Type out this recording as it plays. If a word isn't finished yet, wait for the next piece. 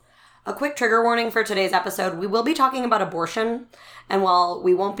A quick trigger warning for today's episode. We will be talking about abortion, and while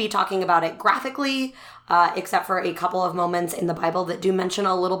we won't be talking about it graphically, except for a couple of moments in the Bible that do mention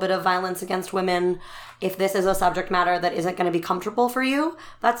a little bit of violence against women, if this is a subject matter that isn't going to be comfortable for you,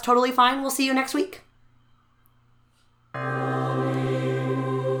 that's totally fine. We'll see you next week.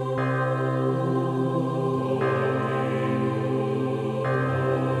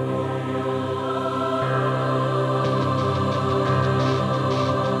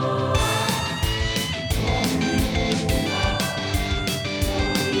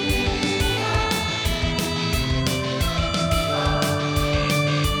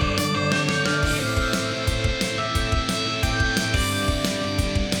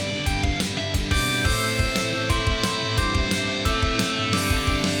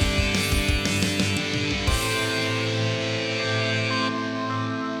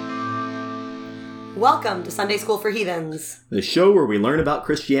 Welcome to Sunday School for Heathens, the show where we learn about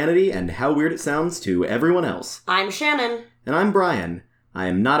Christianity and how weird it sounds to everyone else. I'm Shannon. And I'm Brian. I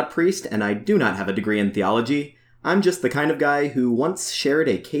am not a priest, and I do not have a degree in theology. I'm just the kind of guy who once shared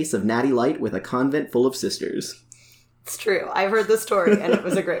a case of Natty Light with a convent full of sisters. It's true. I've heard this story, and it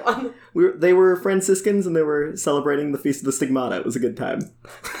was a great one. They were Franciscans, and they were celebrating the Feast of the Stigmata. It was a good time.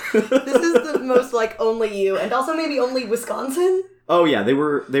 This is the most, only you, and also maybe only Wisconsin? Oh, yeah. They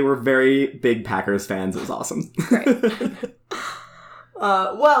were very big Packers fans. It was awesome. Great.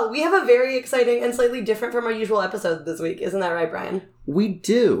 Well, we have a very exciting and slightly different from our usual episode this week. Isn't that right, Brian? We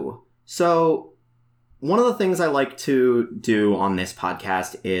do. So, one of the things I like to do on this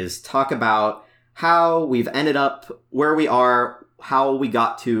podcast is talk about how we've ended up where we are, how we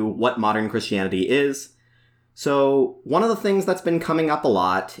got to what modern Christianity is. So, one of the things that's been coming up a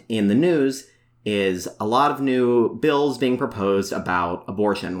lot in the news is a lot of new bills being proposed about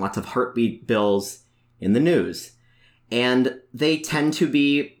abortion. Lots of heartbeat bills in the news. And they tend to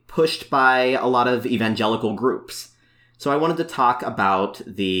be pushed by a lot of evangelical groups. So I wanted to talk about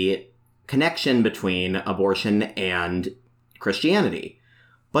the connection between abortion and Christianity.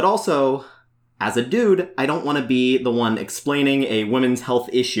 But also, as a dude, I don't want to be the one explaining a women's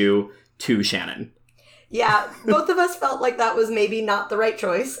health issue to Shannon. Yeah, both of us felt like that was maybe not the right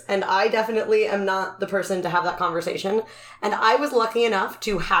choice, and I definitely am not the person to have that conversation. And I was lucky enough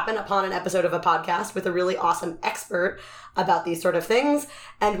to happen upon an episode of a podcast with a really awesome expert about these sort of things,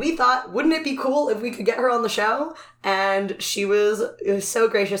 and we thought, wouldn't it be cool if we could get her on the show? And she was so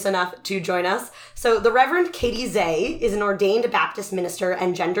gracious enough to join us. So the Reverend Katie Zay is an ordained Baptist minister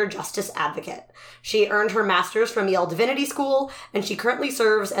and gender justice advocate. She earned her master's from Yale Divinity School, and she currently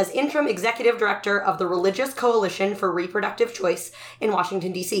serves as interim executive director of the Religious Coalition for Reproductive Choice in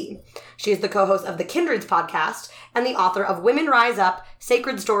Washington, D.C. She is the co-host of the Kindreds podcast and the author of Women Rise Up,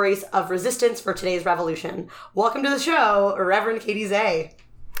 Sacred Stories of Resistance for Today's Revolution. Welcome to the show, Reverend Katie Zay.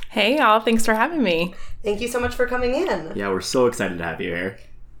 Hey, y'all. Thanks for having me. Thank you so much for coming in. Yeah, we're so excited to have you here.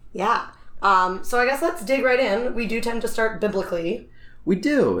 Yeah. So I guess let's dig right in. We do tend to start biblically. We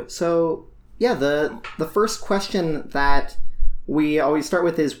do. So, yeah, the first question that we always start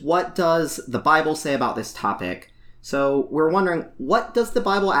with is, what does the Bible say about this topic? So we're wondering, what does the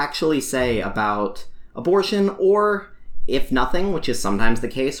Bible actually say about abortion? Or, if nothing, which is sometimes the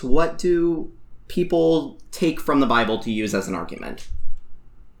case, what do people take from the Bible to use as an argument?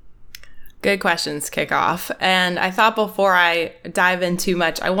 Good questions to kick off. And I thought before I dive in too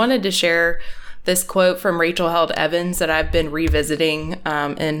much, I wanted to share this quote from Rachel Held Evans that I've been revisiting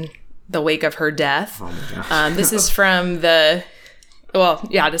in the wake of her death. Oh my gosh. This is from to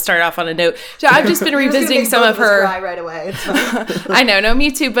start off on a note. So I've just been revisiting some of her. Cry right away. It's fine. I know, no, me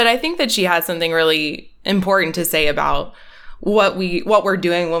too. But I think that she has something really important to say about what we're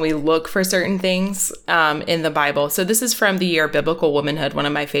doing when we look for certain things in the Bible. So this is from the year Biblical Womanhood, one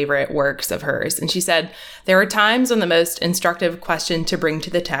of my favorite works of hers. And she said, there are times when the most instructive question to bring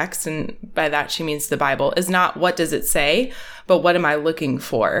to the text, and by that she means the Bible, is not what does it say, but what am I looking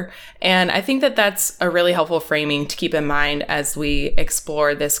for? And I think that that's a really helpful framing to keep in mind as we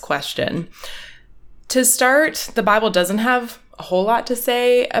explore this question. To start, the Bible doesn't have a whole lot to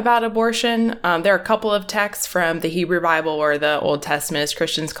say about abortion. There are a couple of texts from the Hebrew Bible, or the Old Testament as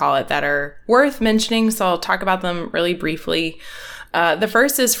Christians call it, that are worth mentioning, so I'll talk about them really briefly. The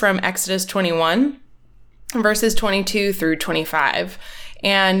first is from Exodus 21, verses 22 through 25.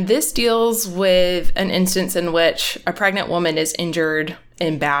 And this deals with an instance in which a pregnant woman is injured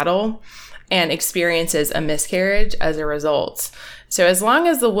in battle and experiences a miscarriage as a result. So as long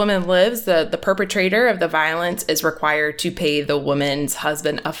as the woman lives, the perpetrator of the violence is required to pay the woman's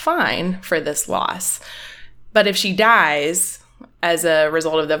husband a fine for this loss. But if she dies, as a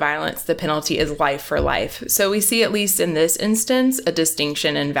result of the violence, the penalty is life for life. So we see, at least in this instance, a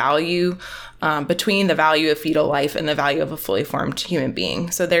distinction in value between the value of fetal life and the value of a fully formed human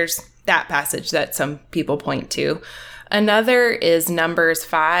being. So there's that passage that some people point to. Another is Numbers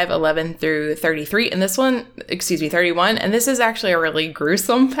 5:11 through 33, and 31. And this is actually a really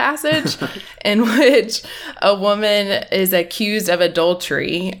gruesome passage in which a woman is accused of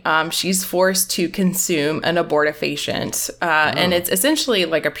adultery. She's forced to consume an abortifacient, and it's essentially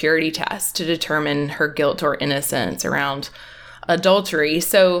like a purity test to determine her guilt or innocence around adultery.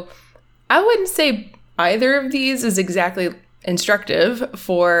 So I wouldn't say either of these is exactly instructive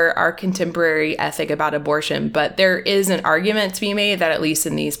for our contemporary ethic about abortion, but there is an argument to be made that, at least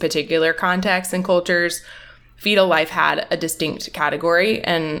in these particular contexts and cultures, fetal life had a distinct category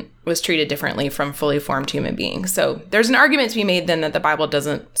and was treated differently from fully formed human beings. So there's an argument to be made then that the Bible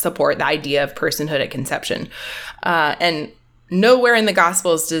doesn't support the idea of personhood at conception. And nowhere in the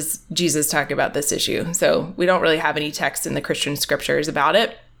Gospels does Jesus talk about this issue. So we don't really have any text in the Christian scriptures about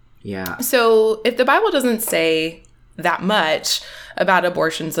it. Yeah. So if the Bible doesn't say that much about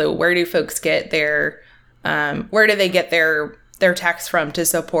abortion, so where do folks get their text from to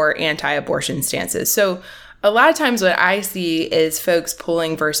support anti-abortion stances? So a lot of times what I see is folks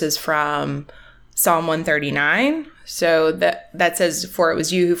pulling verses from Psalm 139. So that says, "For it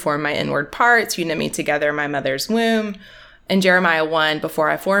was you who formed my inward parts, you knit me together in my mother's womb." And Jeremiah 1, "Before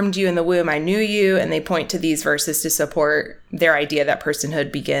I formed you in the womb, I knew you." And they point to these verses to support their idea that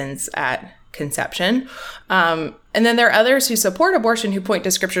personhood begins at conception. And then there are others who support abortion who point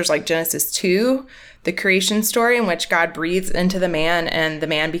to scriptures like Genesis 2, the creation story in which God breathes into the man and the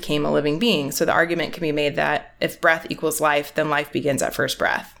man became a living being. So the argument can be made that if breath equals life, then life begins at first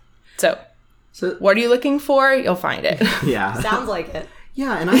breath. So what are you looking for? You'll find it. Yeah. Sounds like it.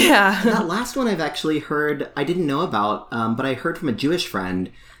 Yeah, and that last one I've actually heard, I didn't know about, but I heard from a Jewish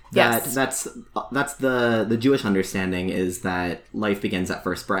friend that that's the Jewish understanding, is that life begins at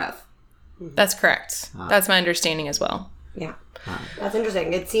first breath. That's correct. That's my understanding as well. Yeah. That's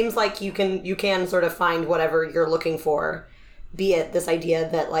interesting. It seems like you can sort of find whatever you're looking for, be it this idea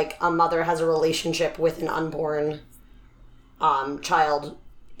that like a mother has a relationship with an unborn child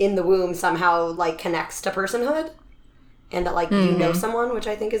in the womb somehow like connects to personhood, and that like you know someone, which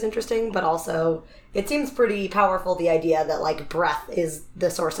I think is interesting, but also it seems pretty powerful, the idea that like breath is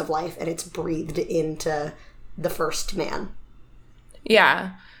the source of life and it's breathed into the first man.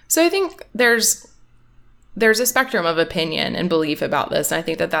 Yeah. So I think there's a spectrum of opinion and belief about this, and I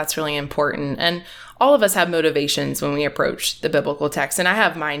think that that's really important. And all of us have motivations when we approach the biblical text, and I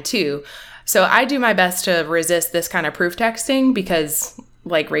have mine too. So I do my best to resist this kind of proof texting because,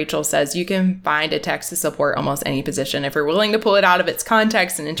 like Rachel says, you can find a text to support almost any position if you're willing to pull it out of its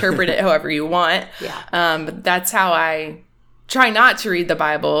context and interpret it however you want. Yeah. But that's how I try not to read the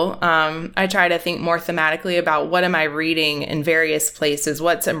Bible. I try to think more thematically about what am I reading in various places,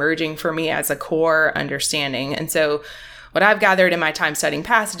 what's emerging for me as a core understanding. And so what I've gathered in my time studying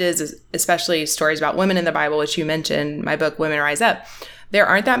passages, is especially stories about women in the Bible, which you mentioned, my book, Women Rise Up, there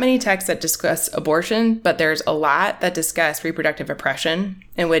aren't that many texts that discuss abortion, but there's a lot that discuss reproductive oppression,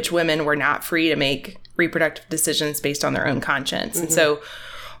 in which women were not free to make reproductive decisions based on their own conscience. Mm-hmm. And so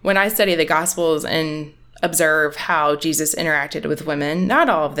when I study the Gospels and observe how Jesus interacted with women, not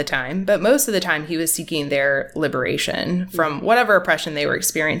all of the time, but most of the time he was seeking their liberation from whatever oppression they were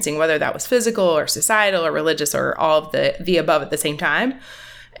experiencing, whether that was physical or societal or religious or all of the above at the same time.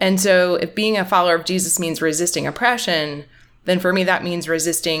 And so if being a follower of Jesus means resisting oppression, then for me that means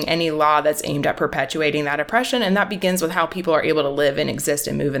resisting any law that's aimed at perpetuating that oppression. And that begins with how people are able to live and exist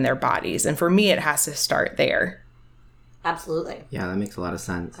and move in their bodies. And for me, it has to start there. Absolutely. Yeah, that makes a lot of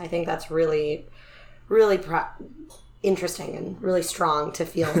sense. I think that's really interesting and really strong to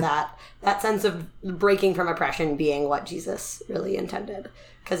feel that sense of breaking from oppression being what Jesus really intended.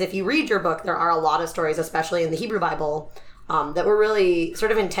 Because if you read your book, there are a lot of stories, especially in the Hebrew Bible, that were really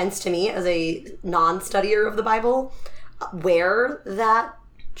sort of intense to me as a non-studier of the Bible, where that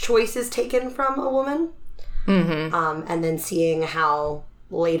choice is taken from a woman. Mm-hmm. And then seeing how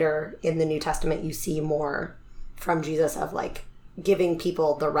later in the New Testament you see more from Jesus of like giving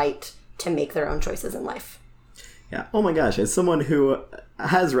people the right to make their own choices in life. Yeah. Oh my gosh. As someone who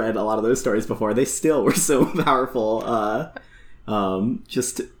has read a lot of those stories before, they still were so powerful,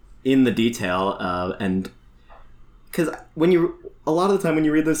 just in the detail. And because a lot of the time when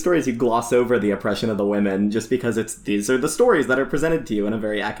you read those stories, you gloss over the oppression of the women just because these are the stories that are presented to you in a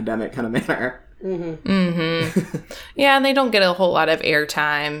very academic kind of manner. Mm-hmm. Mm-hmm. Yeah, and they don't get a whole lot of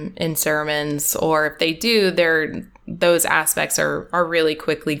airtime in sermons, or if they do, those aspects are really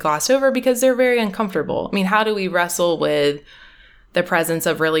quickly glossed over because they're very uncomfortable. I mean, how do we wrestle with the presence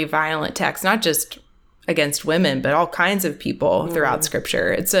of really violent texts, not just against women, but all kinds of people throughout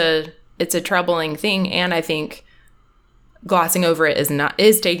Scripture. It's a troubling thing, and I think glossing over it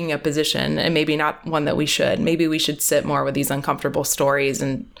is taking a position, and maybe not one that we should. Maybe we should sit more with these uncomfortable stories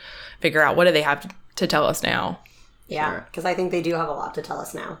and figure out what do they have to tell us now. Yeah, because I think they do have a lot to tell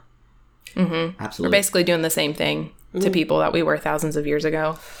us now. Mm-hmm. Absolutely. We're basically doing the same thing to people that we were thousands of years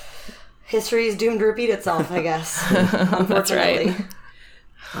ago. History is doomed to repeat itself, I guess. Unfortunately. That's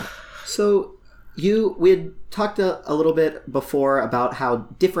right. So we had talked a little bit before about how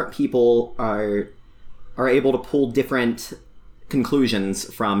different people are able to pull different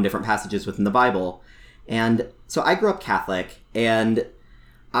conclusions from different passages within the Bible. And so I grew up Catholic, and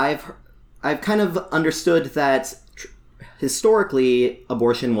I've kind of understood that historically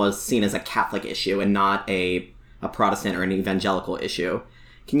abortion was seen as a Catholic issue and not a Protestant or an evangelical issue.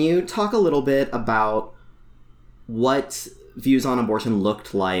 Can you talk a little bit about what views on abortion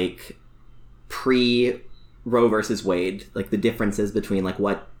looked like pre-Roe versus Wade, like the differences between like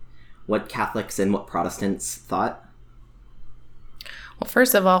what Catholics and what Protestants thought? Well,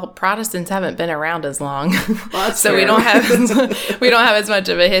 first of all, Protestants haven't been around as long, Well, so we don't have as much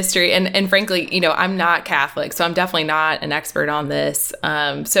of a history. And frankly, I'm not Catholic, so I'm definitely not an expert on this.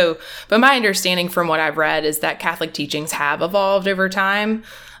 But my understanding from what I've read is that Catholic teachings have evolved over time,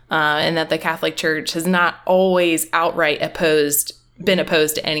 and that the Catholic Church has not always outright been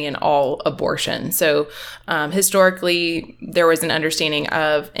opposed to any and all abortion. So historically, there was an understanding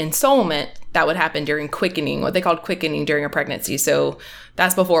of ensoulment that would happen during quickening, what they called quickening during a pregnancy. So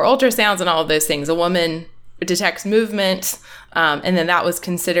that's before ultrasounds and all of those things. A woman detects movement, and then that was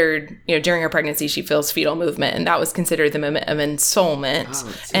considered, during her pregnancy, she feels fetal movement, and that was considered the moment of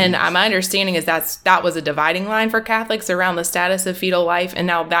ensoulment. And my understanding is that was a dividing line for Catholics around the status of fetal life, and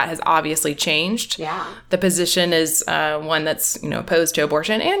now that has obviously changed. Yeah. The position is one that's opposed to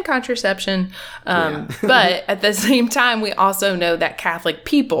abortion and contraception, but at the same time, we also know that Catholic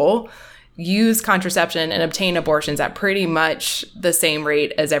people use contraception and obtain abortions at pretty much the same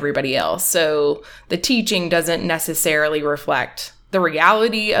rate as everybody else. So the teaching doesn't necessarily reflect the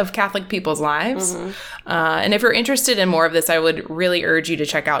reality of Catholic people's lives. And if you're interested in more of this, I would really urge you to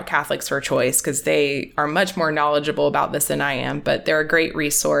check out Catholics for Choice, because they are much more knowledgeable about this than I am. But they're a great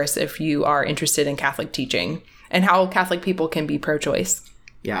resource if you are interested in Catholic teaching and how Catholic people can be pro-choice.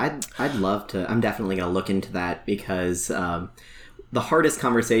 Yeah, I'd love to. I'm definitely going to look into that, because the hardest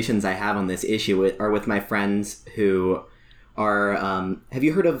conversations I have on this issue are with my friends who are, have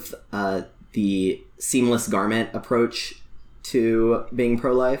you heard of the seamless garment approach to being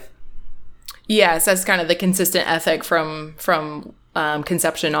pro-life? Yes, that's kind of the consistent ethic from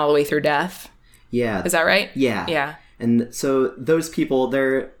conception all the way through death. Yeah. Is that right? Yeah. Yeah. And so those people,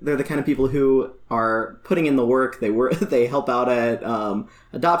 they're the kind of people who are putting in the work. They help out at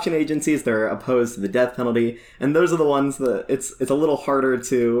adoption agencies. They're opposed to the death penalty, and those are the ones that it's a little harder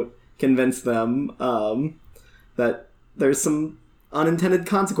to convince them that there's some unintended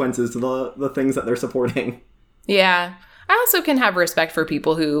consequences to the things that they're supporting. Yeah. I also can have respect for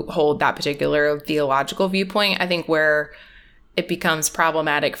people who hold that particular theological viewpoint. I think where it becomes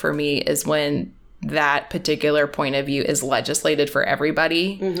problematic for me is when that particular point of view is legislated for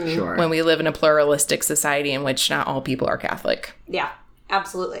everybody. Sure. When we live in a pluralistic society in which not all people are Catholic. Yeah,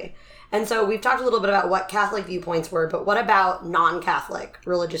 absolutely. And so we've talked a little bit about what Catholic viewpoints were, but what about non-Catholic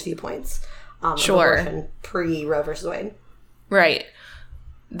religious viewpoints? Sure. Of abortion pre-Roe versus Wade. Right.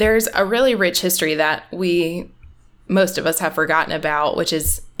 There's a really rich history that most of us have forgotten about, which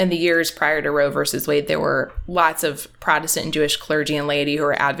is in the years prior to Roe versus Wade, there were lots of Protestant and Jewish clergy and laity who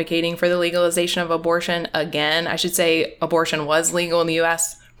were advocating for the legalization of abortion. Again, I should say abortion was legal in the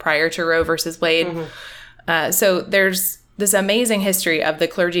U.S. prior to Roe versus Wade. So there's this amazing history of the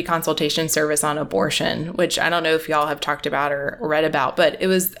clergy consultation service on abortion, which I don't know if y'all have talked about or read about, but it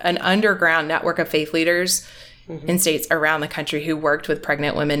was an underground network of faith leaders in states around the country who worked with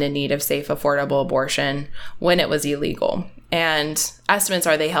pregnant women in need of safe, affordable abortion when it was illegal. And estimates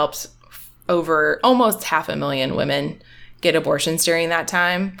are they helped over almost 500,000 women get abortions during that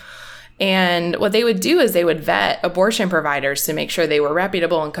time. And what they would do is they would vet abortion providers to make sure they were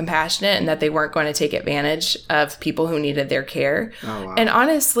reputable and compassionate and that they weren't going to take advantage of people who needed their care. Oh, wow. And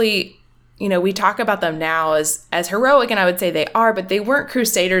honestly, we talk about them now as heroic, and I would say they are, but they weren't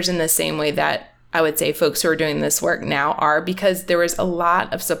crusaders in the same way that I would say folks who are doing this work now are, because there was a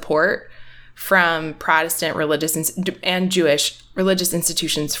lot of support from Protestant religious and Jewish religious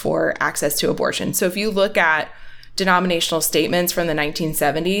institutions for access to abortion. So if you look at denominational statements from the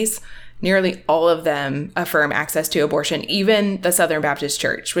 1970s, nearly all of them affirm access to abortion, even the Southern Baptist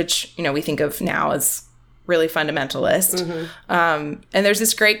Church, which, we think of now as really fundamentalist. And there's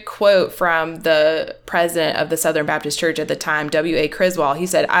this great quote from the president of the Southern Baptist Church at the time, W.A. Criswell. He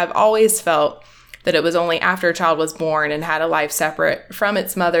said, "I've always felt that it was only after a child was born and had a life separate from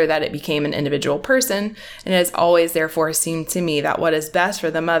its mother that it became an individual person, and it has always therefore seemed to me that what is best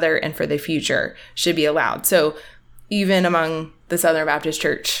for the mother and for the future should be allowed." So even among the Southern Baptist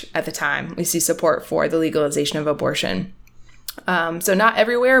Church at the time, we see support for the legalization of abortion. So not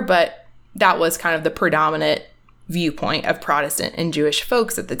everywhere, but that was kind of the predominant viewpoint of Protestant and Jewish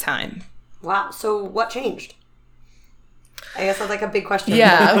folks at the time. Wow. So what changed? I guess that's like a big question.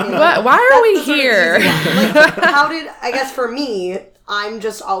 Yeah. I mean, why are we here? How did, I guess for me, I'm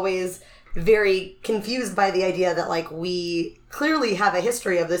just always very confused by the idea that like we clearly have a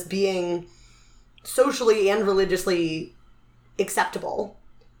history of this being socially and religiously acceptable.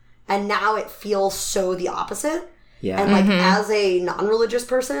 And now it feels so the opposite. Yeah. And like as a non-religious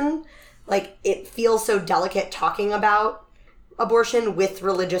person, like it feels so delicate talking about abortion with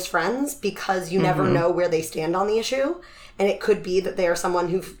religious friends because you never know where they stand on the issue. And it could be that they are someone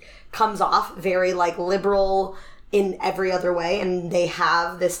who comes off very like liberal in every other way, and they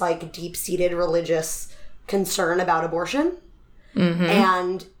have this like deep-seated religious concern about abortion.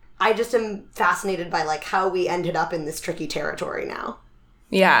 And I just am fascinated by like how we ended up in this tricky territory now.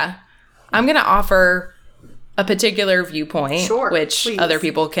 Yeah. I'm going to offer a particular viewpoint, which please. other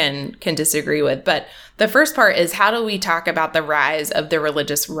people can disagree with. But the first part is, how do we talk about the rise of the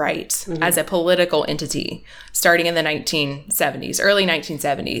religious right as a political entity starting in the 1970s, early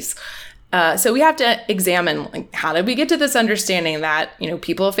 1970s? So we have to examine, like, how did we get to this understanding that, you know,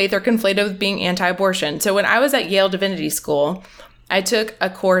 people of faith are conflated with being anti-abortion? So when I was at Yale Divinity School, I took a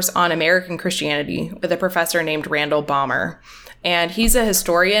course on American Christianity with a professor named Randall Balmer. And he's a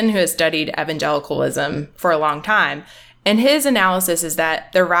historian who has studied evangelicalism for a long time. And his analysis is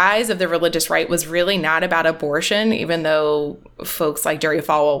that the rise of the religious right was really not about abortion, even though folks like Jerry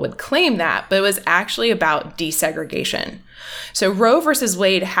Falwell would claim that, but it was actually about desegregation. So Roe versus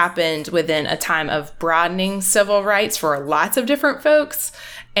Wade happened within a time of broadening civil rights for lots of different folks.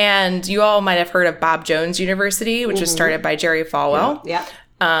 And you all might have heard of Bob Jones University, which was started by Jerry Falwell. Yeah.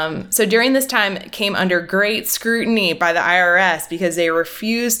 So during this time, it came under great scrutiny by the IRS because they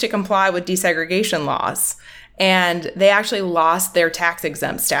refused to comply with desegregation laws. And they actually lost their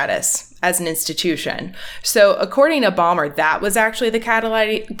tax-exempt status as an institution. So according to Balmer, that was actually the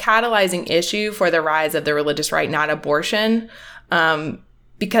catalyzing issue for the rise of the religious right, not abortion,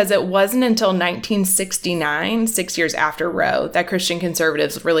 because it wasn't until 1969, 6 years after Roe, that Christian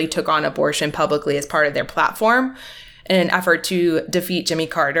conservatives really took on abortion publicly as part of their platform in an effort to defeat Jimmy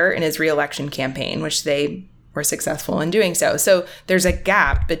Carter in his re-election campaign, which they were successful in doing so. So there's a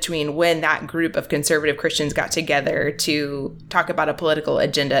gap between when that group of conservative Christians got together to talk about a political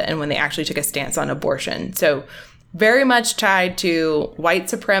agenda and when they actually took a stance on abortion. So very much tied to white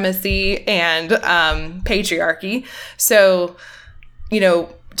supremacy and patriarchy. So, you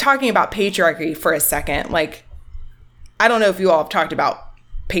know, talking about patriarchy for a second, like, I don't know if you all have talked about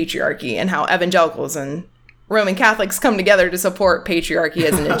patriarchy and how evangelicals and Roman Catholics come together to support patriarchy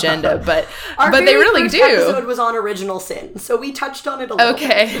as an agenda, but they really do. Our episode was on original sin, so we touched on it a little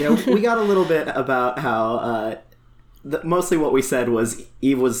bit. Yeah, we got a little bit about how mostly what we said was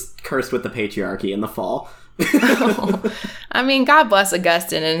Eve was cursed with the patriarchy in the fall. I mean, God bless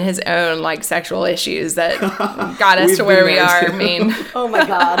Augustine and his own like sexual issues that got us to where we are. I mean, oh my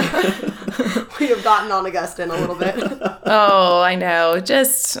God, we have gotten on Augustine a little bit. Oh, I know.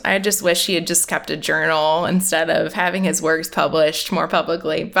 I just wish he had just kept a journal instead of having his works published more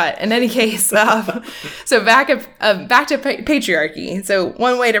publicly. But in any case, so back to patriarchy. So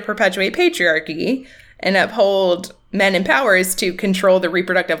one way to perpetuate patriarchy and uphold men in power is to control the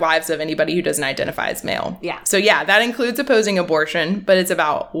reproductive lives of anybody who doesn't identify as male. Yeah. So yeah, that includes opposing abortion, but it's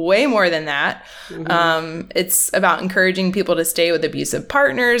about way more than that. It's about encouraging people to stay with abusive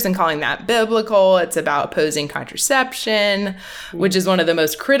partners and calling that biblical. It's about opposing contraception, which is one of the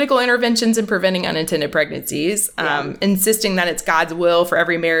most critical interventions in preventing unintended pregnancies. Insisting that it's God's will for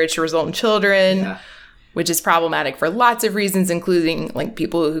every marriage to result in children, which is problematic for lots of reasons, including like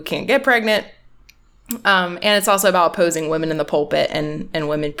people who can't get pregnant. And it's also about opposing women in the pulpit and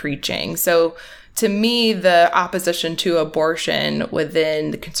women preaching. So to me, the opposition to abortion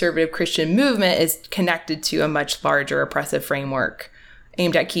within the conservative Christian movement is connected to a much larger oppressive framework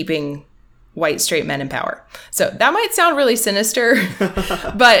aimed at keeping white straight men in power. So that might sound really sinister,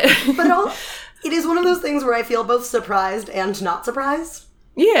 but it is one of those things where I feel both surprised and not surprised.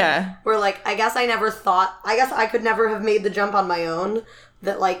 Yeah. Where like, I guess I could never have made the jump on my own.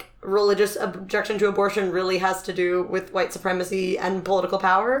 that like religious objection to abortion really has to do with white supremacy and political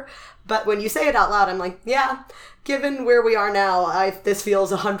power. But when you say it out loud, I'm like, yeah, given where we are now, this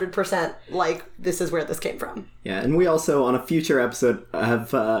feels 100% like this is where this came from. Yeah, and we also, on a future episode,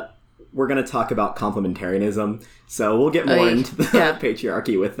 we're going to talk about complementarianism. So we'll get more into the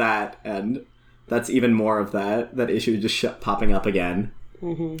patriarchy with that. And that's even more of that issue just popping up again.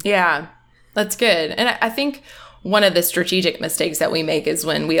 Mm-hmm. Yeah, that's good. And I think one of the strategic mistakes that we make is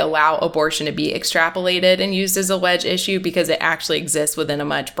when we allow abortion to be extrapolated and used as a wedge issue because it actually exists within a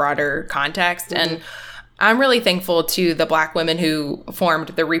much broader context. Mm-hmm. And I'm really thankful to the Black women who formed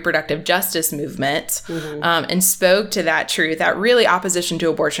the reproductive justice movement and spoke to that truth, that really opposition to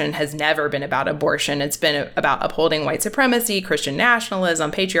abortion has never been about abortion. It's been about upholding white supremacy, Christian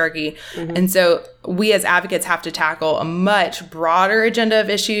nationalism, patriarchy. Mm-hmm. And so we as advocates have to tackle a much broader agenda of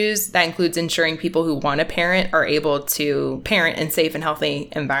issues that includes ensuring people who want to parent are able to parent in safe and healthy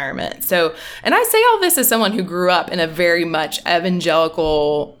environments. So, and I say all this as someone who grew up in a very much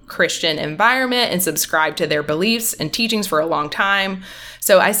evangelical Christian environment and subscribed to their beliefs and teachings for a long time.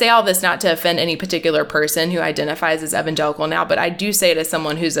 So I say all this not to offend any particular person who identifies as evangelical now, but I do say it as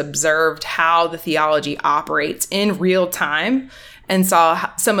someone who's observed how the theology operates in real time and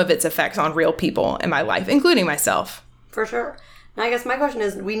saw some of its effects on real people in my life, including myself. For sure. Now, I guess my question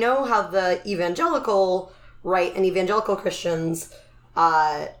is, we know how the evangelical right and evangelical Christians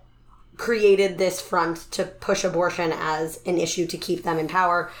created this front to push abortion as an issue to keep them in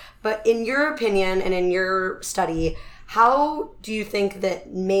power. But in your opinion and in your study, how do you think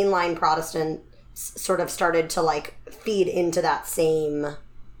that mainline Protestants sort of started to like feed into that same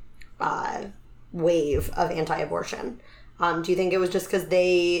wave of anti-abortion? Do you think it was just because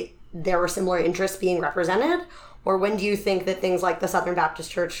there were similar interests being represented? Or when do you think that things like the Southern Baptist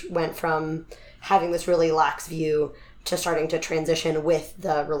Church went from having this really lax view to starting to transition with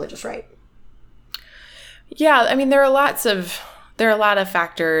the religious right? Yeah, I mean, there are a lot of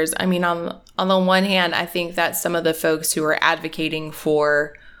factors. I mean, on the one hand, I think that some of the folks who are advocating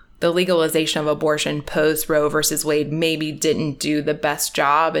for the legalization of abortion post Roe versus Wade maybe didn't do the best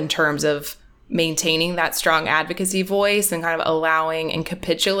job in terms of maintaining that strong advocacy voice and kind of allowing and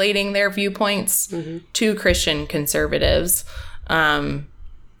capitulating their viewpoints to Christian conservatives.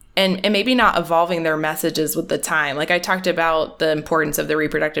 And maybe not evolving their messages with the time. Like I talked about the importance of the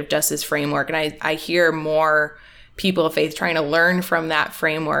reproductive justice framework, and I hear more people of faith trying to learn from that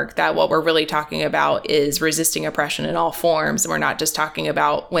framework that what we're really talking about is resisting oppression in all forms. And we're not just talking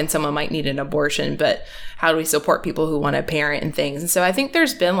about when someone might need an abortion, but how do we support people who want to parent and things. And so I think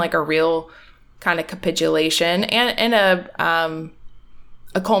there's been like a real kind of capitulation and a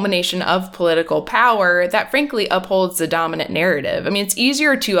culmination of political power that frankly upholds the dominant narrative. I mean, it's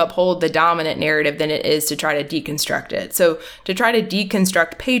easier to uphold the dominant narrative than it is to try to deconstruct it. So to try to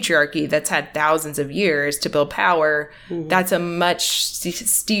deconstruct patriarchy that's had thousands of years to build power, that's a much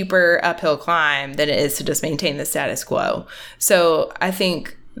steeper uphill climb than it is to just maintain the status quo. So I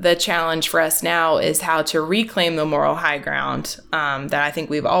think the challenge for us now is how to reclaim the moral high ground that I think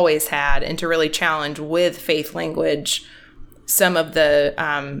we've always had, and to really challenge with faith language some of the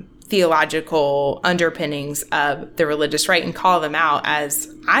theological underpinnings of the religious right and call them out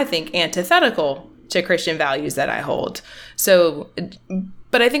as, I think, antithetical to Christian values that I hold. So,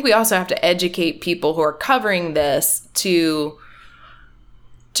 but I think we also have to educate people who are covering this to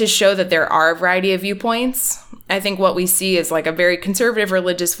show that there are a variety of viewpoints. I think what we see is like a very conservative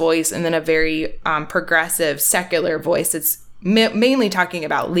religious voice and then a very progressive secular voice. It's mainly talking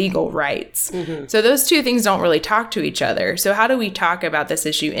about legal rights. So those two things don't really talk to each other. So how do we talk about this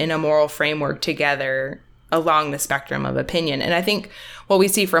issue in a moral framework together along the spectrum of opinion? And I think what we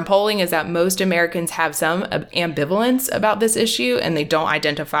see from polling is that most Americans have some ambivalence about this issue, and they don't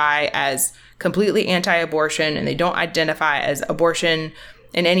identify as completely anti-abortion, and they don't identify as abortion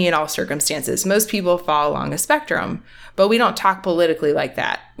in any and all circumstances. Most people fall along a spectrum, but we don't talk politically like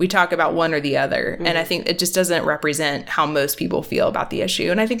that. We talk about one or the other. And I think it just doesn't represent how most people feel about the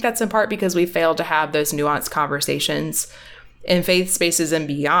issue. And I think that's in part because we fail to have those nuanced conversations in faith spaces and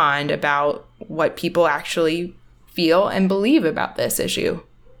beyond about what people actually feel and believe about this issue.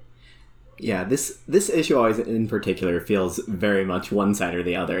 Yeah, this issue always in particular feels very much one side or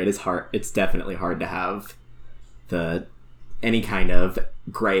the other. It is hard. It's definitely hard to have any kind of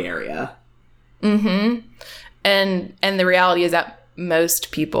gray area. And the reality is that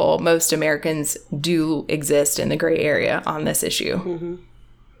most Americans do exist in the gray area on this issue.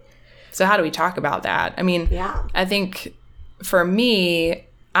 So how do we talk about that? I mean, I think for me,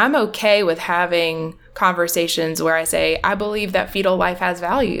 I'm okay with having conversations where I say, I believe that fetal life has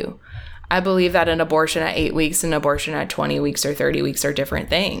value. I believe that an abortion at 8 weeks and an abortion at 20 weeks or 30 weeks are different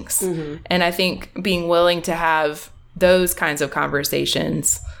things. And I think being willing to have those kinds of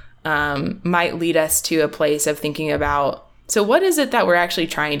conversations might lead us to a place of thinking about, so what is it that we're actually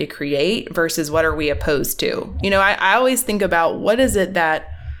trying to create versus what are we opposed to? You know, I always think about what is it that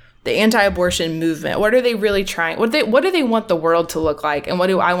the anti-abortion movement, what are they really trying? What do they want the world to look like? And what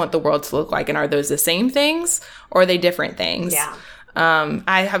do I want the world to look like? And are those the same things or are they different things? Yeah.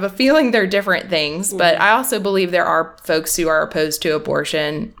 I have a feeling they're different things, but I also believe there are folks who are opposed to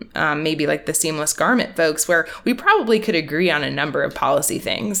abortion, maybe like the seamless garment folks, where we probably could agree on a number of policy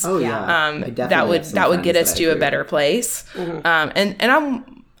things. Oh yeah, that would get us to a better place.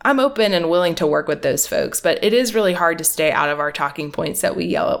 And I'm open and willing to work with those folks, but it is really hard to stay out of our talking points that we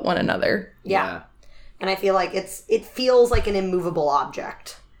yell at one another. Yeah. And I feel like it feels like an immovable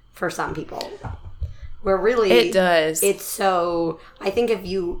object for some people. Where really it does. It's so, I think if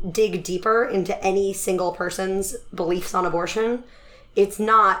you dig deeper into any single person's beliefs on abortion, it's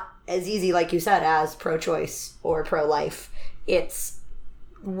not as easy, like you said, as pro-choice or pro-life. It's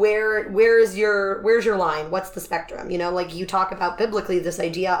where's your line? What's the spectrum? You know, like you talk about biblically this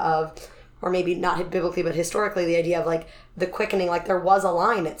idea of, or maybe not biblically, but historically, the idea of like the quickening, like there was a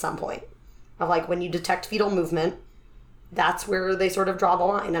line at some point of like when you detect fetal movement, that's where they sort of draw the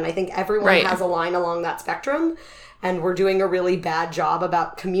line. And I think everyone has a line along that spectrum. And we're doing a really bad job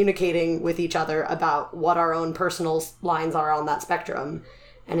about communicating with each other about what our own personal lines are on that spectrum.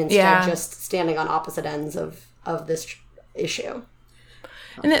 And instead just standing on opposite ends of this issue.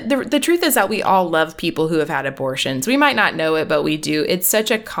 And the truth is that we all love people who have had abortions. We might not know it, but we do. It's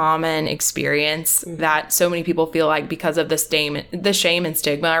such a common experience that so many people feel like because of the shame and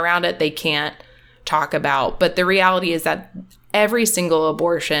stigma around it, they can't talk about. But the reality is that every single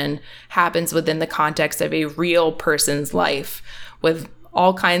abortion happens within the context of a real person's life with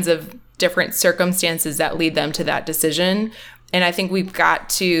all kinds of different circumstances that lead them to that decision. And I think we've got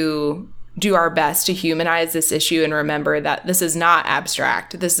to do our best to humanize this issue and remember that this is not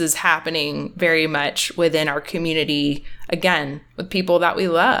abstract. This is happening very much within our community, again, with people that we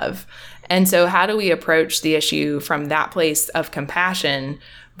love. And so how do we approach the issue from that place of compassion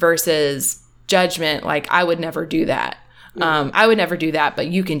versus judgment, like I would never do that. I would never do that, but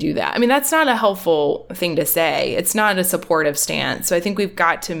you can do that. I mean, that's not a helpful thing to say. It's not a supportive stance. So I think we've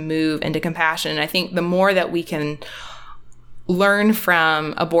got to move into compassion. And I think the more that we can learn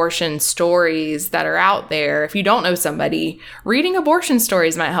from abortion stories that are out there, if you don't know somebody, reading abortion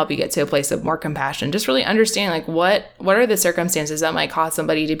stories might help you get to a place of more compassion. Just really understand like what are the circumstances that might cause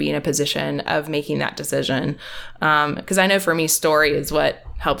somebody to be in a position of making that decision. Because I know for me, story is what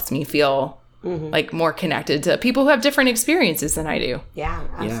helps me feel like more connected to people who have different experiences than I do. Yeah,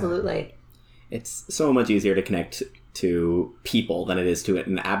 absolutely. Yeah. It's so much easier to connect to people than it is to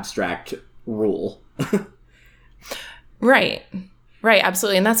an abstract rule. Right,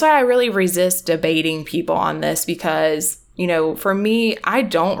 absolutely. And that's why I really resist debating people on this because, you know, for me, I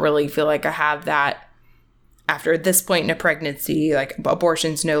don't really feel like I have that after this point in a pregnancy, like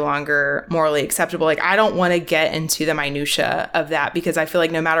abortion's no longer morally acceptable. Like I don't want to get into the minutia of that because I feel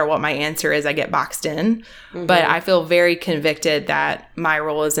like no matter what my answer is, I get boxed in. But I feel very convicted that my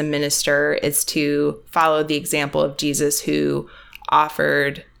role as a minister is to follow the example of Jesus, who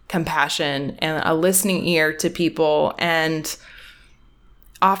offered compassion and a listening ear to people and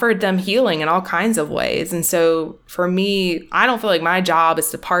offered them healing in all kinds of ways. And so for me, I don't feel like my job is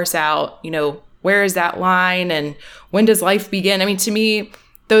to parse out, you know, where is that line and when does life begin? I mean, to me,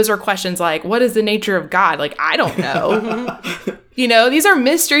 those are questions like, what is the nature of God? Like, I don't know. You know, these are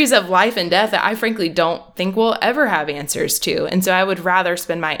mysteries of life and death that I frankly don't think we'll ever have answers to. And so I would rather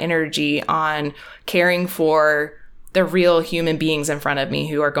spend my energy on caring for the real human beings in front of me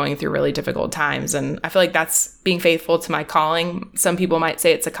who are going through really difficult times. And I feel like that's being faithful to my calling. Some people might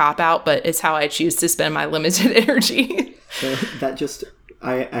say it's a cop-out, but it's how I choose to spend my limited energy. So that just...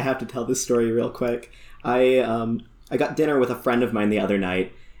 I have to tell this story real quick. I got dinner with a friend of mine the other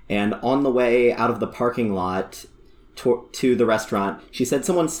night, and on the way out of the parking lot to the restaurant, she said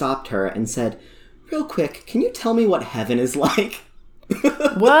someone stopped her and said, "Real quick, can you tell me what heaven is like?"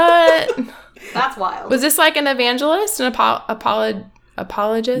 What? That's wild. Was this like an evangelist, an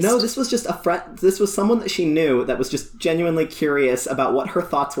apologist? No, this was just a friend. This was someone that she knew that was just genuinely curious about what her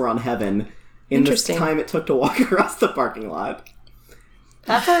thoughts were on heaven in the time it took to walk across the parking lot.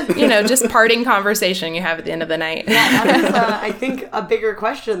 That's a, you know, just parting conversation you have at the end of the night. Yeah, that is, I think, a bigger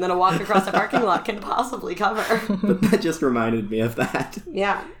question than a walk across a parking lot can possibly cover. But that just reminded me of that.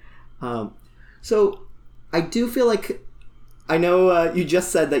 Yeah. So I do feel like, I know you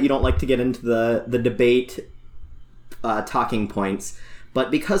just said that you don't like to get into the debate talking points,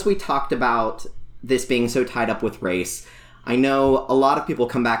 But because we talked about this being so tied up with race, I know a lot of people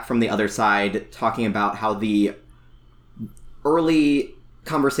come back from the other side talking about how the early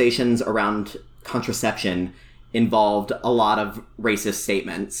conversations around contraception involved a lot of racist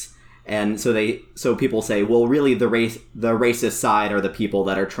statements. And so people say, well, really the racist side are the people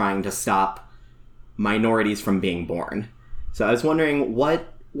that are trying to stop minorities from being born. So I was wondering, what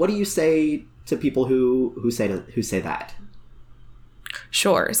do you say to people who say that?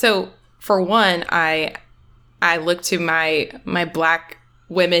 Sure. So for one, I look to my Black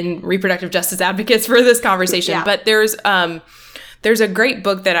women reproductive justice advocates for this conversation. Yeah. But there's a great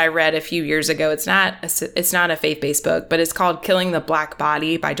book that I read a few years ago. It's not a faith-based book, but it's called Killing the Black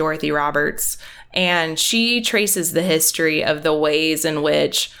Body by Dorothy Roberts. And she traces the history of the ways in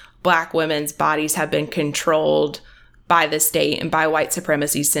which Black women's bodies have been controlled by the state and by white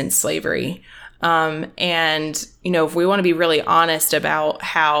supremacy since slavery. And, if we want to be really honest about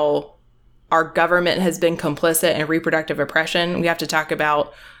how our government has been complicit in reproductive oppression, we have to talk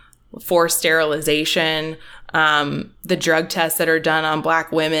about forced sterilization, the drug tests that are done on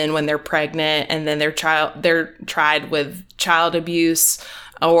Black women when they're pregnant, and then they're tried with child abuse,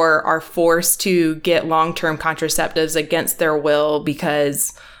 or are forced to get long-term contraceptives against their will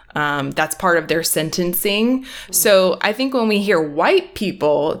because that's part of their sentencing. So I think when we hear white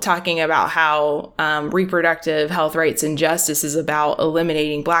people talking about how reproductive health rights and justice is about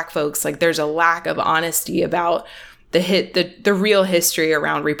eliminating Black folks, like there's a lack of honesty about the real history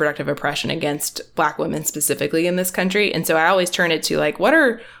around reproductive oppression against Black women specifically in this country. And so I always turn it to like, what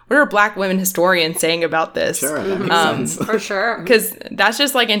are Black women historians saying about this? Sure, that makes sense. For sure. Because that's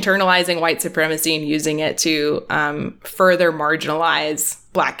just like internalizing white supremacy and using it to further marginalize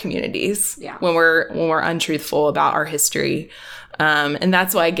Black communities when we're untruthful about our history. And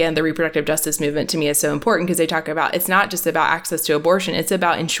that's why, again, the reproductive justice movement to me is so important, because they talk about, it's not just about access to abortion. It's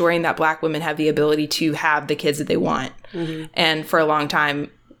about ensuring that Black women have the ability to have the kids that they want. Mm-hmm. And for a long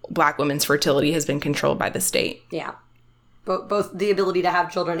time, Black women's fertility has been controlled by the state. Yeah. Both the ability to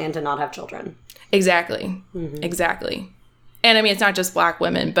have children and to not have children. Exactly. Mm-hmm. Exactly. And I mean, it's not just Black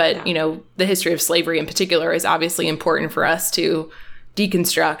women, but, the history of slavery in particular is obviously important for us to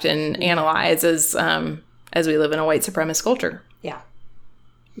deconstruct and analyze as we live in a white supremacist culture. Yeah.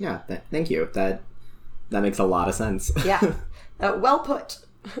 Yeah. Thank you. That makes a lot of sense. Yeah. Well put.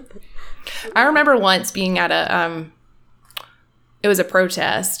 I remember once being at it was a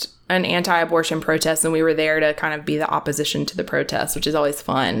protest, an anti-abortion protest, and we were there to kind of be the opposition to the protest, which is always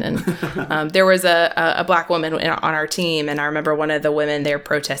fun. And there was a Black woman on our team, and I remember one of the women there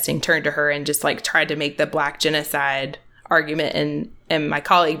protesting turned to her and just like tried to make the Black genocide argument, and my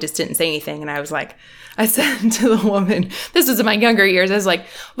colleague just didn't say anything. And I said to the woman, this was in my younger years, I was like,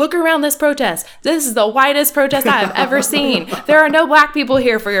 look around this protest. This is the whitest protest I've ever seen. There are no Black people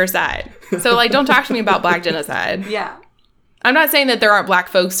here for your side. So like, don't talk to me about Black genocide. Yeah. I'm not saying that there aren't Black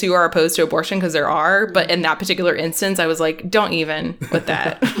folks who are opposed to abortion, because there are, but in that particular instance, I was like, don't even with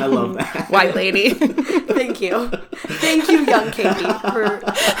that. I love that. White lady. Thank you. Thank you, young Katie,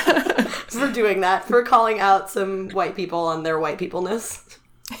 for doing that, for calling out some white people on their white peopleness.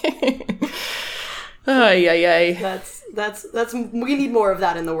 That's we need more of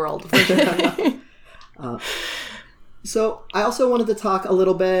that in the world, for sure. So I also wanted to talk a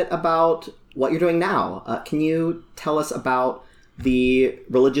little bit about what you're doing now. Can you tell us about the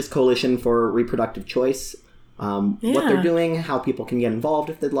Religious Coalition for Reproductive Choice, what they're doing, how people can get involved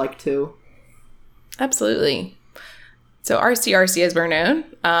if they'd like to? Absolutely. So RCRC, as we're known,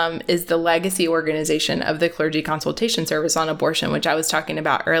 is the legacy organization of the Clergy Consultation Service on Abortion, which I was talking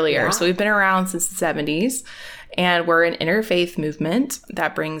about earlier. Yeah. So we've been around since the 70s, and we're an interfaith movement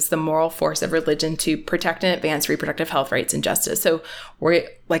that brings the moral force of religion to protect and advance reproductive health rights and justice. So we're,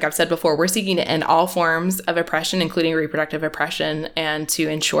 like I've said before, we're seeking to end all forms of oppression, including reproductive oppression, and to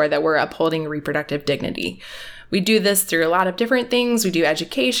ensure that we're upholding reproductive dignity. We do this through a lot of different things. We do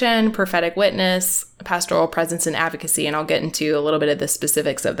education, prophetic witness, pastoral presence, and advocacy, and I'll get into a little bit of the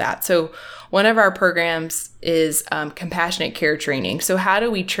specifics of that. So one of our programs is compassionate care training. So how do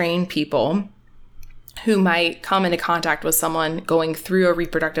we train people who might come into contact with someone going through a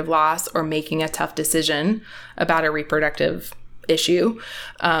reproductive loss or making a tough decision about a reproductive issue?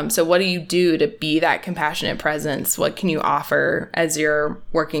 So what do you do to be that compassionate presence? What can you offer as you're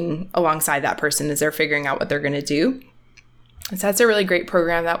working alongside that person as they're figuring out what they're going to do? So that's a really great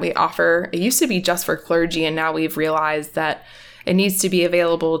program that we offer. It used to be just for clergy, and now we've realized that it needs to be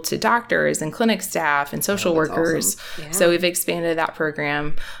available to doctors and clinic staff and social workers. Awesome. Yeah. So we've expanded that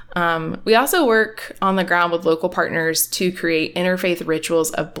program. We also work on the ground with local partners to create interfaith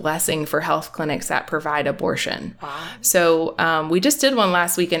rituals of blessing for health clinics that provide abortion. Wow. So we just did one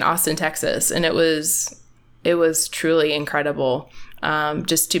last week in Austin, Texas, and it was truly incredible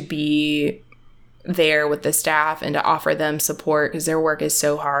just to be there with the staff and to offer them support because their work is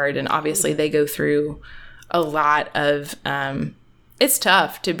so hard. And obviously they go through a lot of, it's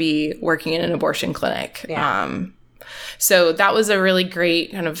tough to be working in an abortion clinic. Yeah. So that was a really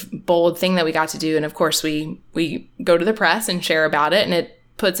great kind of bold thing that we got to do. And of course we go to the press and share about it, and it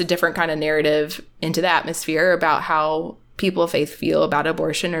puts a different kind of narrative into the atmosphere about how people of faith feel about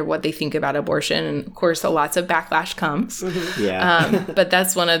abortion or what they think about abortion. And of course, lots of backlash comes. Mm-hmm. Yeah. But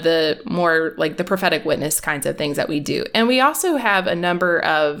that's one of the more like the prophetic witness kinds of things that we do. And we also have a number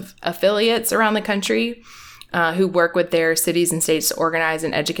of affiliates around the country who work with their cities and states to organize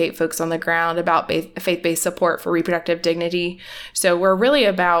and educate folks on the ground about faith-based support for reproductive dignity. So we're really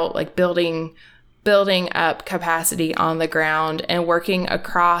about like building up capacity on the ground and working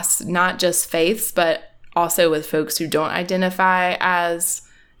across not just faiths, but also with folks who don't identify as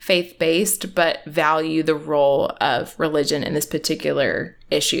faith-based, but value the role of religion in this particular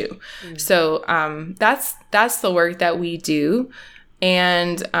issue. Mm-hmm. So that's the work that we do.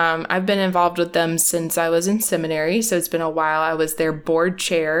 And I've been involved with them since I was in seminary. So it's been a while. I was their board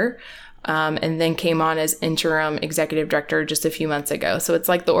chair and then came on as interim executive director just a few months ago. So it's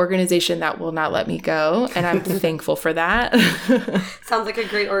like the organization that will not let me go. And I'm thankful for that. Sounds like a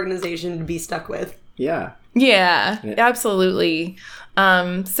great organization to be stuck with. Yeah. Yeah, absolutely.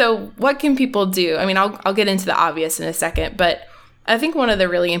 So what can people do? I mean, I'll get into the obvious in a second, but I think one of the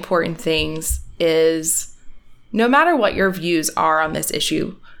really important things is no matter what your views are on this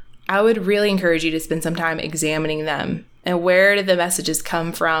issue, I would really encourage you to spend some time examining them and where did the messages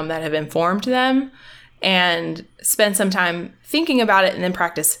come from that have informed them, and spend some time thinking about it and then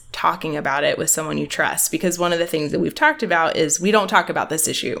practice talking about it with someone you trust. Because one of the things that we've talked about is we don't talk about this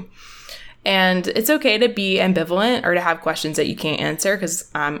issue. And it's okay to be ambivalent or to have questions that you can't answer, because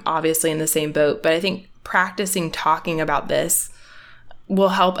I'm obviously in the same boat. But I think practicing talking about this will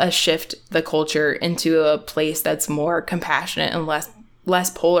help us shift the culture into a place that's more compassionate and less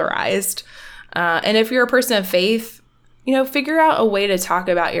polarized. And if you're a person of faith, figure out a way to talk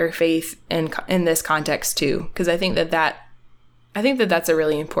about your faith in this context too, because I think that that's a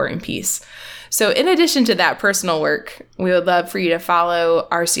really important piece. So in addition to that personal work, we would love for you to follow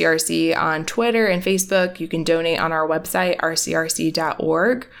RCRC on Twitter and Facebook. You can donate on our website,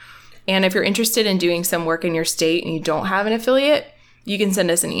 rcrc.org. And if you're interested in doing some work in your state and you don't have an affiliate, you can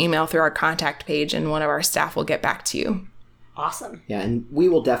send us an email through our contact page and one of our staff will get back to you. Awesome. Yeah, and we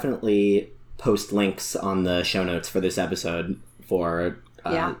will definitely post links on the show notes for this episode for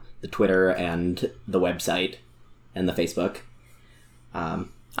the Twitter and the website and the Facebook.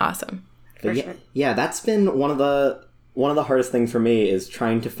 Awesome. But Sure. yeah, that's been one of the hardest things for me is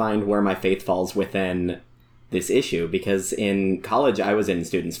trying to find where my faith falls within this issue, because in college I was in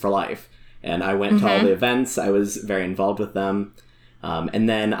Students for Life and I went to all the events. I was very involved with them. And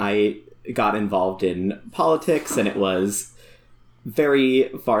then I got involved in politics, and it was very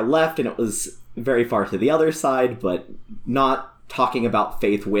far left and it was very far to the other side, but not talking about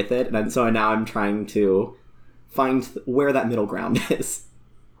faith with it. And so now I'm trying to find where that middle ground is.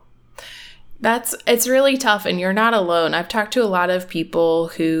 It's really tough, and you're not alone. I've talked to a lot of people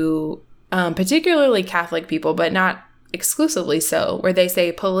who, particularly Catholic people, but not exclusively so, where they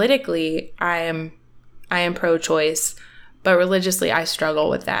say politically I am pro-choice, but religiously I struggle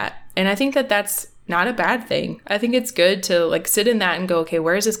with that. And I think that that's not a bad thing. I think it's good to sit in that and go, okay,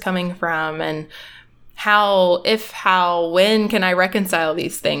 where is this coming from? And when can I reconcile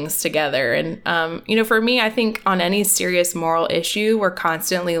these things together? And, for me, I think on any serious moral issue, we're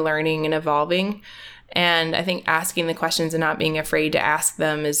constantly learning and evolving. And I think asking the questions and not being afraid to ask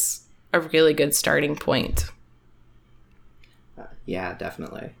them is a really good starting point. Yeah,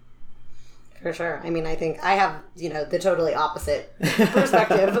 definitely. For sure. I mean, I think I have, the totally opposite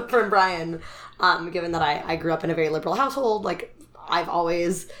perspective from Brian, given that I grew up in a very liberal household. I've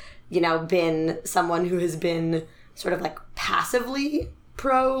always, been someone who has been sort of passively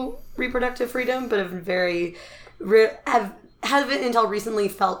pro reproductive freedom, but haven't until recently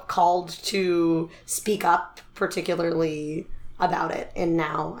felt called to speak up particularly about it. And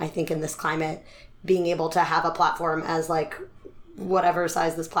now I think in this climate, being able to have a platform as whatever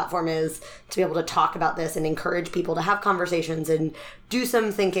size this platform is, to be able to talk about this and encourage people to have conversations and do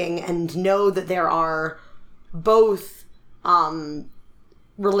some thinking and know that there are both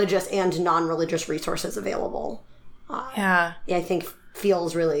religious and non-religious resources available Yeah. I think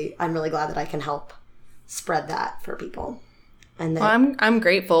I'm really glad that I can help spread that for people. And then, Well, I'm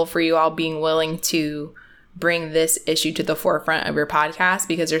grateful for you all being willing to bring this issue to the forefront of your podcast,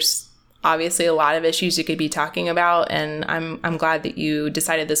 because there's obviously a lot of issues you could be talking about, and I'm glad that you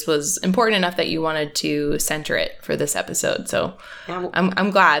decided this was important enough that you wanted to center it for this episode. So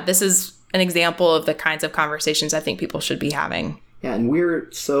I'm glad. This is an example of the kinds of conversations I think people should be having. Yeah, and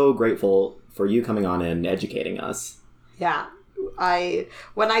we're so grateful for you coming on and educating us. yeah.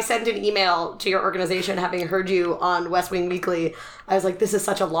 When I sent an email to your organization, having heard you on West Wing Weekly, I was like, this is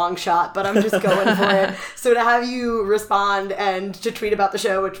such a long shot, but I'm just going for it. So to have you respond and to tweet about the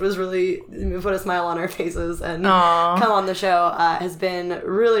show, which was really put a smile on our faces and come on the show, has been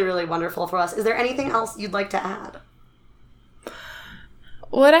really, really wonderful for us. Is there anything else you'd like to add?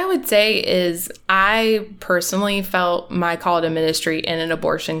 What I would say is I personally felt my call to ministry in an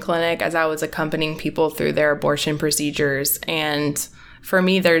abortion clinic as I was accompanying people through their abortion procedures. And for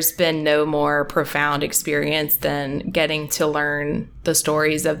me, there's been no more profound experience than getting to learn the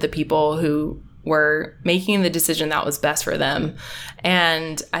stories of the people who were making the decision that was best for them.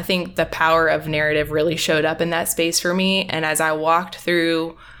 And I think the power of narrative really showed up in that space for me. And as I walked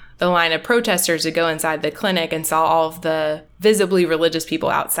through the line of protesters to go inside the clinic and saw all of the visibly religious people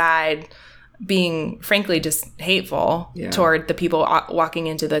outside being frankly just hateful toward the people walking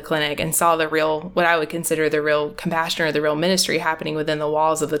into the clinic, and saw the real, what I would consider the real compassion or the real ministry happening within the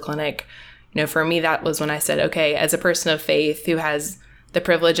walls of the clinic. You know, for me, that was when I said, okay, as a person of faith who has the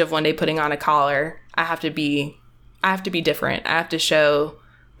privilege of one day putting on a collar, I have to be different. I have to show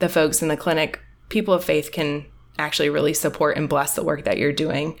the folks in the clinic, people of faith can actually really support and bless the work that you're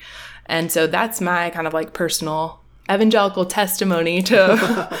doing. And so that's my kind of like personal evangelical testimony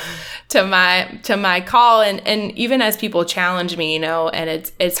to my call. And even as people challenge me, you know,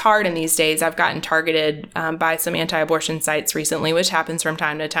 and it's hard in these days. I've gotten targeted by some anti-abortion sites recently, which happens from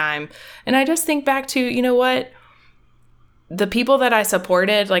time to time. And I just think back to, you know what, the people that I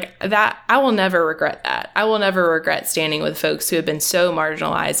supported, like that, I will never regret that. I will never regret standing with folks who have been so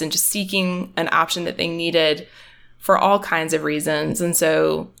marginalized and just seeking an option that they needed for all kinds of reasons. And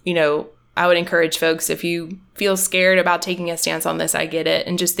so, you know, I would encourage folks, if you feel scared about taking a stance on this, I get it.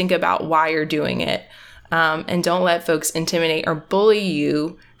 And just think about why you're doing it. And don't let folks intimidate or bully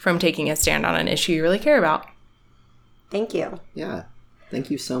you from taking a stand on an issue you really care about. Thank you. Yeah. Thank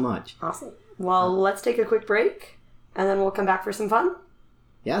you so much. Awesome. Well, let's take a quick break, and then we'll come back for some fun.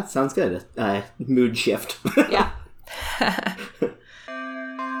 Yeah, sounds good. Mood shift. Yeah.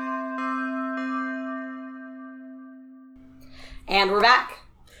 And we're back.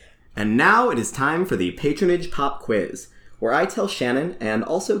 And now it is time for the Patronage Pop Quiz, where I tell Shannon and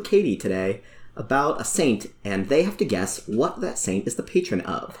also Katie today about a saint, and they have to guess what that saint is the patron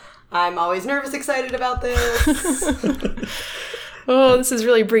of. I'm always nervous, excited about this. Oh, this is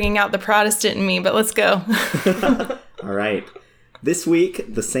really bringing out the Protestant in me, but let's go. All right. This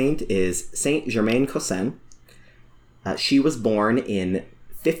week, the saint is Saint Germaine Cossin. She was born in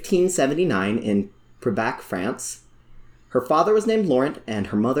 1579 in Prebach, France. Her father was named Laurent, and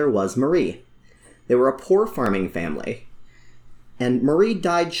her mother was Marie. They were a poor farming family, and Marie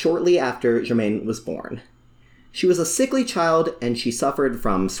died shortly after Germaine was born. She was a sickly child, and she suffered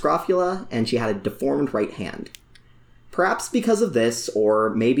from scrofula, and she had a deformed right hand. Perhaps because of this, or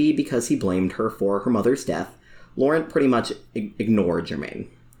maybe because he blamed her for her mother's death, Laurent pretty much ignored Germaine.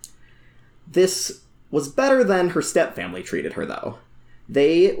 This was better than her stepfamily treated her, though.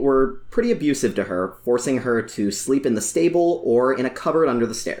 They were pretty abusive to her, forcing her to sleep in the stable or in a cupboard under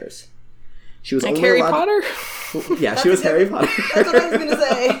the stairs. She was like only Harry allowed Potter? Yeah, she was Harry Potter. That's what I was going to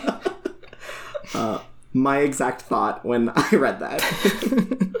say. My exact thought when I read that.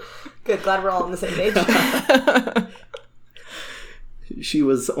 Good, glad we're all on the same page. She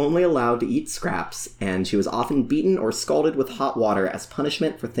was only allowed to eat scraps, and she was often beaten or scalded with hot water as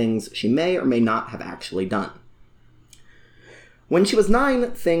punishment for things she may or may not have actually done. When she was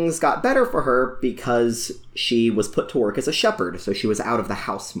 9, things got better for her because she was put to work as a shepherd, so she was out of the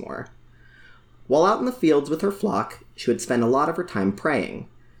house more. While out in the fields with her flock, she would spend a lot of her time praying,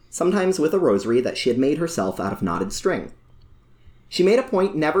 sometimes with a rosary that she had made herself out of knotted string. She made a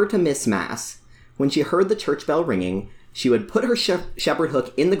point never to miss Mass. When she heard the church bell ringing, she would put her shepherd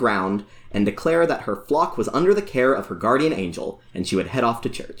hook in the ground and declare that her flock was under the care of her guardian angel, and she would head off to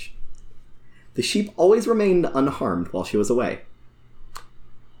church. The sheep always remained unharmed while she was away.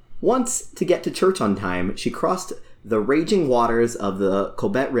 Once, to get to church on time, she crossed the raging waters of the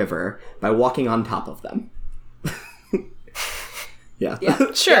Colbert River by walking on top of them. Yeah.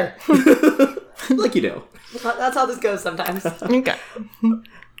 Sure. Like you do. That's how this goes sometimes. Okay.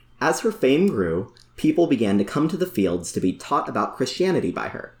 As her fame grew, people began to come to the fields to be taught about Christianity by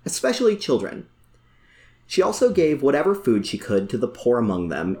her, especially children. She also gave whatever food she could to the poor among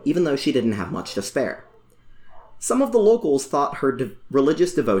them, even though she didn't have much to spare. Some of the locals thought her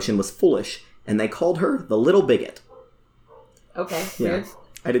religious devotion was foolish, and they called her the Little Bigot. Okay, Yeah, weird.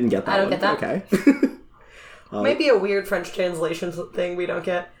 I didn't get that. I don't one. get that. Okay. Maybe a weird French translation thing we don't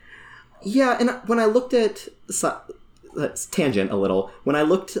get. Yeah, and when I looked at... Let's tangent a little. When I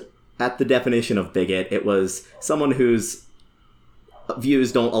looked at the definition of bigot, it was someone whose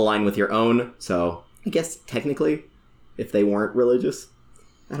views don't align with your own. So, I guess technically, if they weren't religious.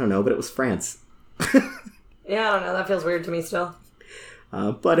 I don't know, but it was France. Yeah, I don't know. That feels weird to me still.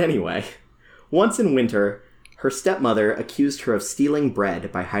 But anyway, once in winter, her stepmother accused her of stealing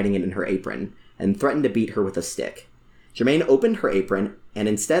bread by hiding it in her apron, and threatened to beat her with a stick. Germaine opened her apron, and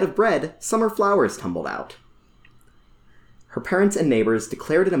instead of bread, summer flowers tumbled out. Her parents and neighbors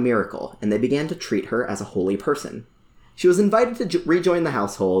declared it a miracle, and they began to treat her as a holy person. She was invited to rejoin the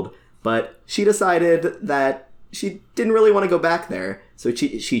household, but she decided that she didn't really want to go back there, so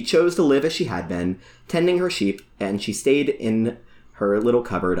she chose to live as she had been, tending her sheep, and she stayed in her little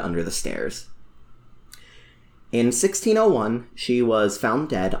cupboard under the stairs. In 1601, she was found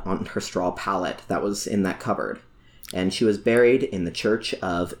dead on her straw pallet that was in that cupboard, and she was buried in the church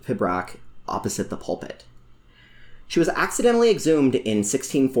of Pibrac opposite the pulpit. She was accidentally exhumed in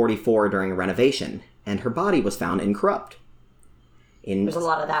 1644 during a renovation, and her body was found incorrupt. There's a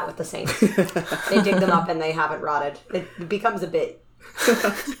lot of that with the saints. They dig them up and they haven't rotted. It becomes a bit.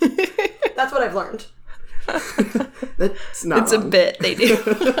 That's what I've learned. That's not It's wrong. a bit, they do.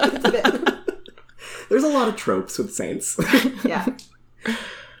 It's a bit. There's a lot of tropes with saints. Yeah.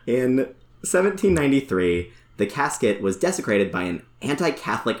 In 1793, the casket was desecrated by an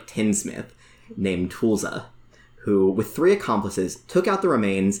anti-Catholic tinsmith named Toulza, who, with 3 accomplices, took out the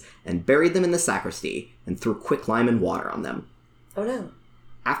remains and buried them in the sacristy and threw quicklime and water on them. Oh no.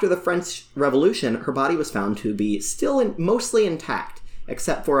 After the French Revolution, her body was found to be still mostly intact,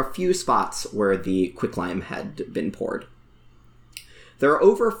 except for a few spots where the quicklime had been poured. There are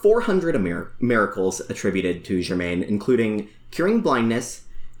over 400 miracles attributed to Germaine, including curing blindness,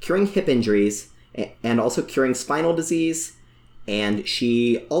 curing hip injuries, and also curing spinal disease, and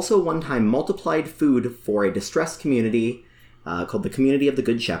she also one time multiplied food for a distressed community called the Community of the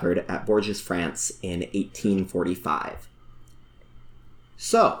Good Shepherd at Bourges, France in 1845.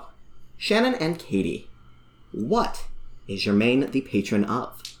 So, Shannon and Katie, what is Germaine the patron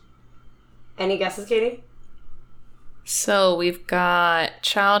of? Any guesses, Katie? So we've got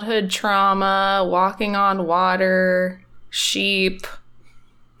childhood trauma, walking on water, sheep,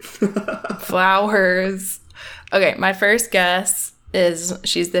 flowers. Okay, my first guess is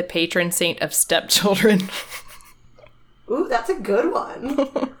she's the patron saint of stepchildren. Ooh, that's a good one.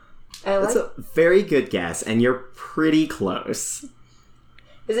 That's a very good guess, and you're pretty close.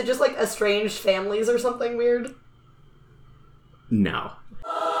 Is it just like estranged families or something weird? No.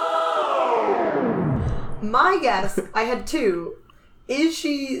 My guess, I had 2. Is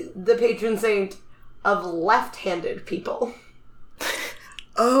she the patron saint of left-handed people?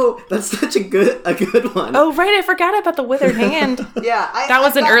 Oh, that's such a good one. Oh, right, I forgot about the withered hand. Yeah. That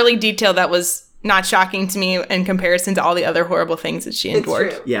was an early detail that was not shocking to me in comparison to all the other horrible things that she endured.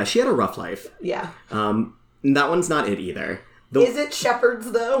 It's true. Yeah, she had a rough life. Yeah. That one's not it either. Is it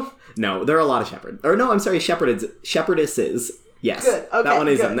shepherds, though? No, there are a lot of shepherds. Or no, I'm sorry, shepherdesses. Yes. Good, okay, that one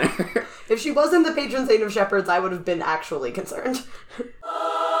is good. in there. If she wasn't the patron saint of shepherds, I would have been actually concerned.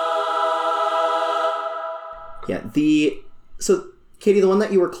 Yeah, so, Katie, the one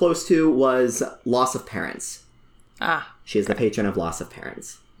that you were close to was loss of parents. Ah, She is the patron of loss of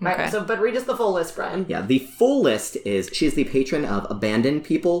parents. Right, okay. but read us the full list, Brian. Yeah, the full list is she is the patron of abandoned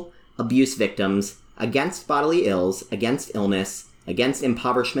people, abuse victims, against bodily ills, against illness, against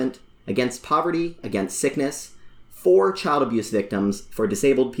impoverishment, against poverty, against sickness, for child abuse victims, for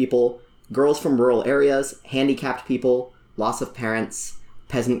disabled people, girls from rural areas, handicapped people, loss of parents,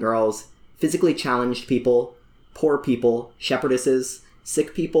 peasant girls, physically challenged people, poor people, shepherdesses,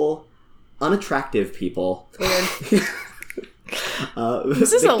 sick people, unattractive people. Weird.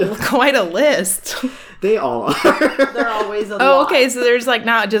 this is quite a list. They all are. They're always a Oh, lot. okay, so there's like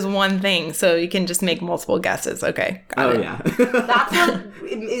not just one thing, so you can just make multiple guesses. Okay, got it. Yeah. That's what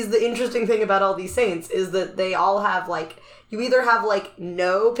is the interesting thing about all these saints, is that they all have, like, you either have, like,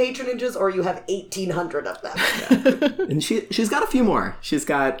 no patronages or you have 1,800 of them. And she's got a few more. She's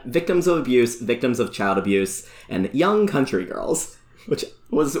got victims of abuse, victims of child abuse, and young country girls, which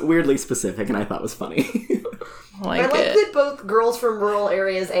was weirdly specific and I thought was funny. I I like it. that both girls from rural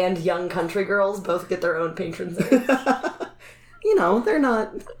areas and young country girls both get their own patron saints. you know, they're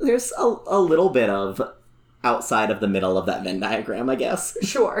not, there's a little bit of outside of the middle of that Venn diagram, I guess.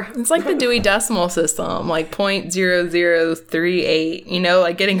 Sure. It's like the Dewey Decimal System, like 0.0038, you know,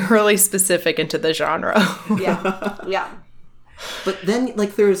 like getting really specific into the genre. Yeah. Yeah. But then,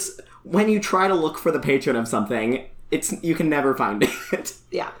 like, there's, when you try to look for the patron of something, you can never find it.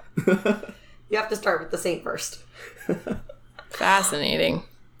 Yeah. You have to start with the saint first. Fascinating.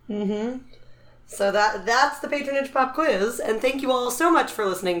 Mm-hmm. So that's the Patronage Pop Quiz, and thank you all so much for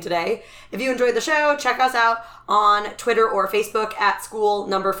listening today. If you enjoyed the show, check us out on Twitter or Facebook at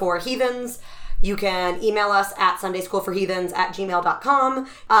school4heathens. You can email us at sundayschoolforheathens@gmail.com.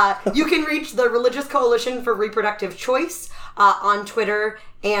 You can reach the Religious Coalition for Reproductive Choice on Twitter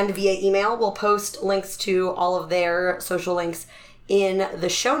and via email. We'll post links to all of their social links in the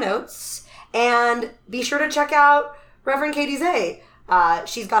show notes. And be sure to check out Reverend Katie Zay.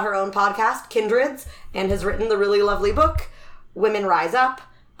 She's got her own podcast, Kindreds, and has written the really lovely book, Women Rise Up.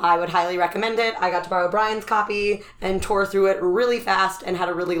 I would highly recommend it. I got to borrow Brian's copy and tore through it really fast and had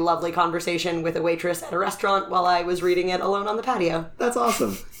a really lovely conversation with a waitress at a restaurant while I was reading it alone on the patio. That's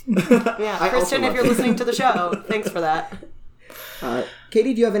awesome. Yeah, Kristen, if you're listening to the show, thanks for that.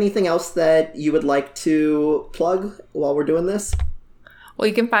 Katie, do you have anything else that you would like to plug while we're doing this? Well,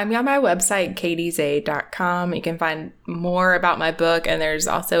 you can find me on my website, katiezay.com. You can find more about my book, and there's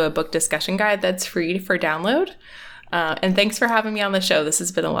also a book discussion guide that's free for download. And thanks for having me on the show. This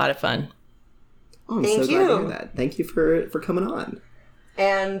has been a lot of fun. Oh, I'm so glad to hear that. Thank you for coming on.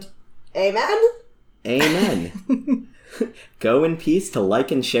 And amen? Amen. Go in peace to like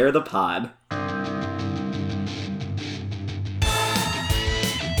and share the pod.